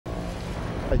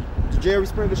The Jerry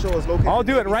Springer Show is located. I'll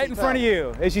do it right in front of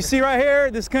you. As you see right here,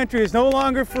 this country is no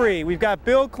longer free. We've got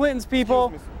Bill Clinton's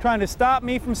people trying to stop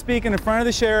me from speaking in front of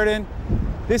the Sheraton.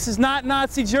 This is not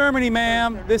Nazi Germany,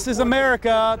 ma'am. This is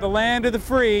America, the land of the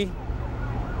free.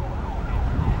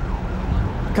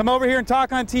 Come over here and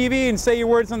talk on TV and say your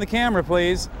words on the camera,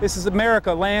 please. This is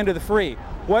America, land of the free.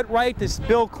 What right does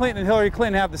Bill Clinton and Hillary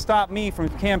Clinton have to stop me from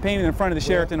campaigning in front of the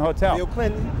Sheraton Hotel? Bill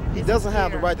Clinton, he doesn't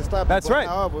have the right to stop you. That's right.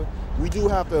 However, we do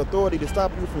have the authority to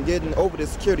stop you from getting over the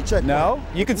security checkpoint. No,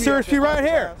 you can search me right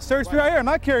here. Search me right here. I'm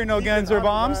not carrying no guns or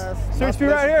bombs. Search me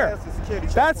right here.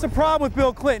 That's the problem with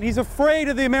Bill Clinton. He's afraid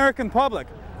of the American public.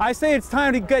 I say it's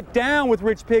time to get down with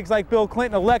rich pigs like Bill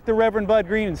Clinton, elect the Reverend Bud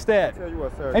Green instead. Tell you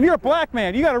what, sir. And you're a black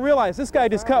man. You got to realize this guy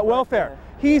just cut welfare.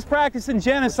 He's practicing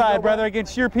genocide, brother,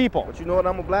 against your people. But you know what?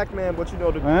 I'm a black man, but you know,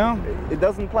 well, it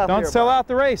doesn't apply. Don't sell out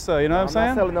the race, though. You know what I'm saying?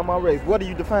 I'm not selling out my race. What do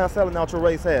you define selling out your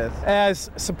race as?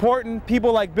 As supporting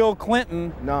people like Bill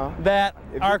Clinton that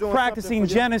are practicing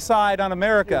genocide on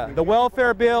America. The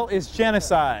welfare bill is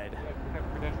genocide.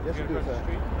 Yes, you do,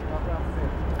 sir.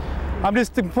 I'm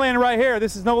just complaining right here.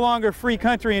 This is no longer a free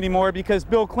country anymore because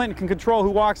Bill Clinton can control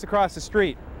who walks across the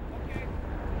street.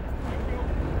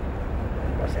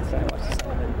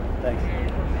 Thanks.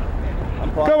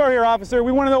 Come over here, officer.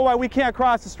 We want to know why we can't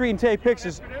cross the street and take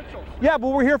pictures. Yeah, but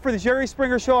we're here for the Jerry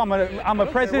Springer Show. I'm a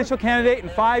presidential candidate in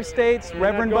 5 states.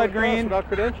 Reverend Bud Green. Without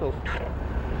credentials.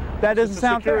 That doesn't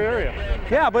sound fair. Area.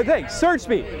 Yeah, but hey, search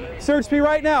me. Search me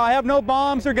right now. I have no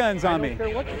bombs or guns on me. I don't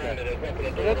care what you got.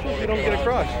 Credentials, you don't get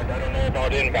across.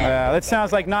 That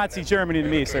sounds like Nazi Germany to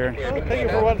me, sir. I'll take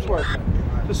it for what it's worth.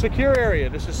 It's a secure area.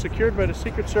 This is secured by the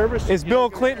Secret Service. Is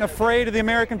Bill Clinton afraid of the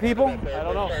American people? I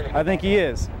don't know. I think he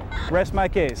is. Rest my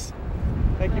case.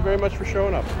 Thank you very much for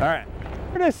showing up. All right.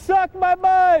 You're gonna suck my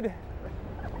bud.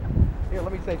 Here,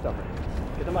 let me say something.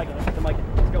 Get the mic in. Get the mic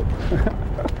in. Let's go.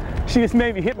 She just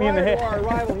made me hit me in the head. Prior to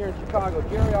our arrival here in Chicago,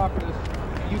 Jerry offered us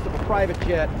the use of a private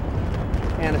jet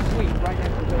and a suite right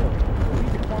next to the door.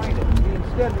 We declined it.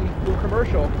 Instead, we flew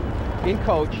commercial in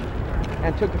coach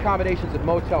and took accommodations at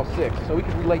Motel 6 so we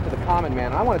could relate to the common man.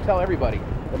 And I want to tell everybody,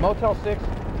 the Motel 6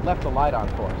 left the light on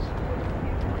for us.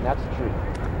 And that's the truth.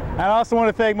 I also want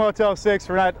to thank Motel 6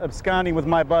 for not absconding with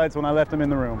my buds when I left them in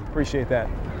the room. Appreciate that.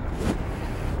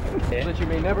 So that you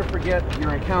may never forget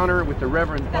your encounter with the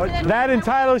Reverend Bud. That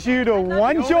entitles you to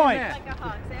one joint.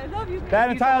 That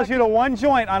entitles you to one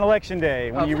joint on Election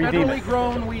Day when you redeem it. Federally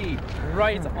grown weed.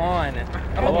 Right on.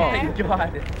 Oh my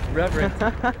God, Reverend.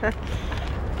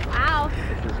 Wow.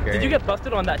 Did you get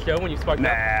busted on that show when you sparked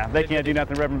up? Nah, they can't do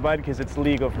nothing, Reverend Bud, because it's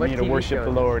legal for me to worship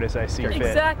the Lord as I see fit.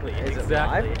 Exactly.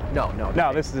 Exactly. No.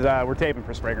 No, this is we're taping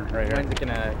for Springer right here. When's it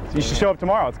gonna? So you should show up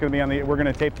tomorrow. It's gonna be on the. We're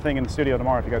gonna tape the thing in the studio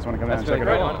tomorrow if you guys want to come down and check it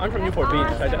out. I'm from Newport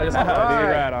Beach. I just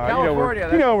right on. California,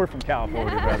 You know we're from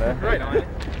California, brother. Right on.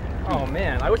 Oh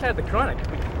man, I wish I had the chronic.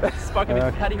 Sparking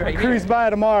this patty right here. Cruise by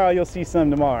tomorrow, you'll see some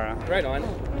tomorrow. Right on.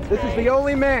 This is the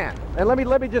only man, and let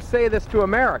me just say this to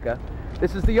America.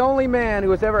 This is the only man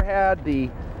who has ever had the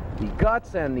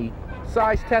guts and the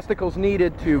size testicles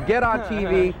needed to get on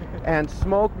TV and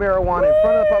smoke marijuana in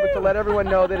front of the public to let everyone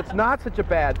know that it's not such a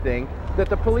bad thing, that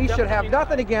the police should have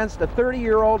nothing against a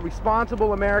 30-year-old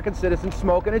responsible American citizen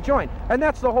smoking a joint. And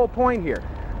that's the whole point here.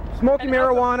 Smoking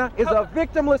marijuana is a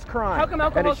victimless crime. How come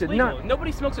alcohol is legal?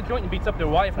 Nobody smokes a joint and beats up their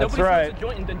wife. Nobody smokes a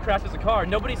joint and then crashes a car.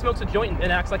 Nobody smokes a joint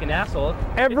and acts like an asshole.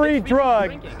 Every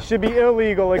drug should be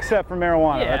illegal except for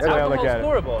marijuana. Yeah, that's the way I look at it. Alcohol's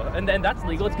horrible, and then that's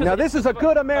legal. It's now this is a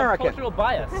good American. Cultural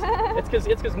bias. It's because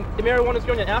marijuana's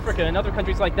grown in Africa and other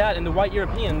countries like that, and the white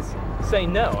Europeans say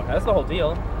no. That's the whole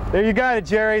deal. There you got it,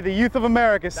 Jerry. The youth of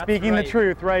America speaking the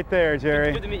truth right there,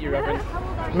 Jerry. Good to meet you,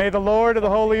 Reverend. May the Lord of the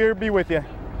Holy Year be with you.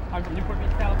 I'm from Newport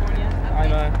Beach, California.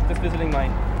 I'm just visiting my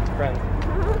friends.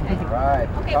 Okay. Right.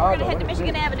 Okay, we're gonna head to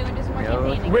Michigan Avenue and do some more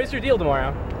campaigning. Where's your deal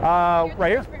tomorrow?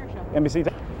 Right here.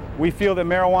 NBC. We feel that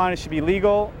marijuana should be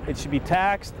legal, it should be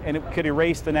taxed, and it could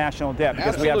erase the national debt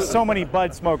because we have so many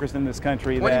bud smokers in this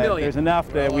country that there's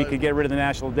enough that we could get rid of the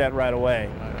national debt right away.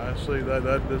 I see that's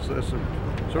a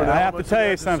sort of. I have to tell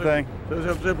you something.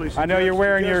 I know you're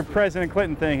wearing your President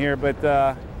Clinton thing here, but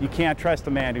you can't trust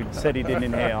a man who said he didn't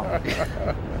inhale.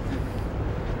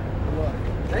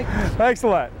 Thanks a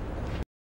lot.